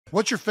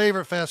What's your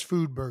favorite fast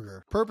food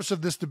burger? Purpose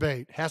of this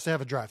debate has to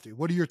have a drive-thru.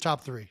 What are your top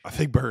 3? I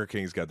think Burger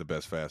King's got the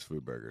best fast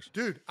food burgers.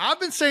 Dude, I've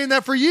been saying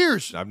that for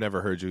years. I've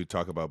never heard you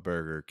talk about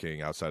Burger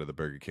King outside of the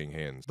Burger King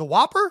hands. The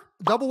Whopper?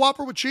 Double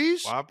Whopper with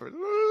cheese? Whopper.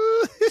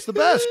 It's the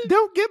best.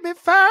 Don't get me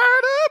fired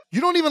up.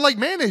 You don't even like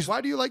mayonnaise.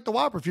 Why do you like the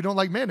Whopper if you don't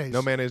like mayonnaise?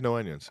 No mayonnaise, no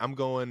onions. I'm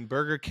going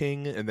Burger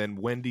King and then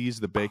Wendy's,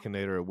 the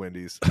Baconator at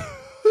Wendy's.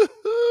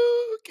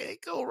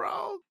 Can't go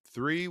wrong.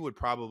 3 would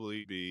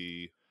probably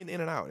be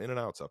In-N-Out.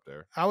 In-N-Out's up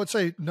there. I would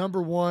say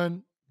number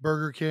 1,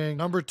 Burger King.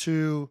 Number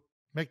 2,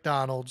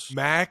 McDonald's.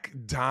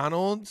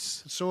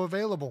 McDonald's? It's so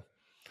available.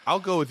 I'll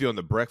go with you on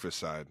the breakfast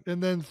side.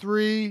 And then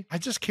 3, I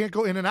just can't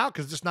go In-N-Out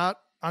because it's not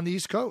on the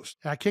East Coast.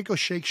 And I can't go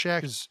Shake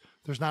Shack because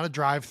there's not a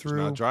drive-through.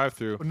 It's not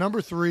drive-through. But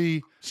number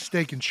 3,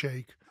 Steak and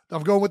Shake.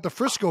 I'm going with the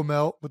Frisco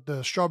Melt with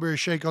the strawberry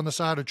shake on the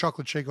side or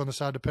chocolate shake on the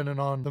side, depending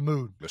on the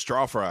mood. The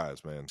straw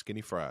fries, man.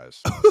 Skinny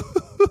fries.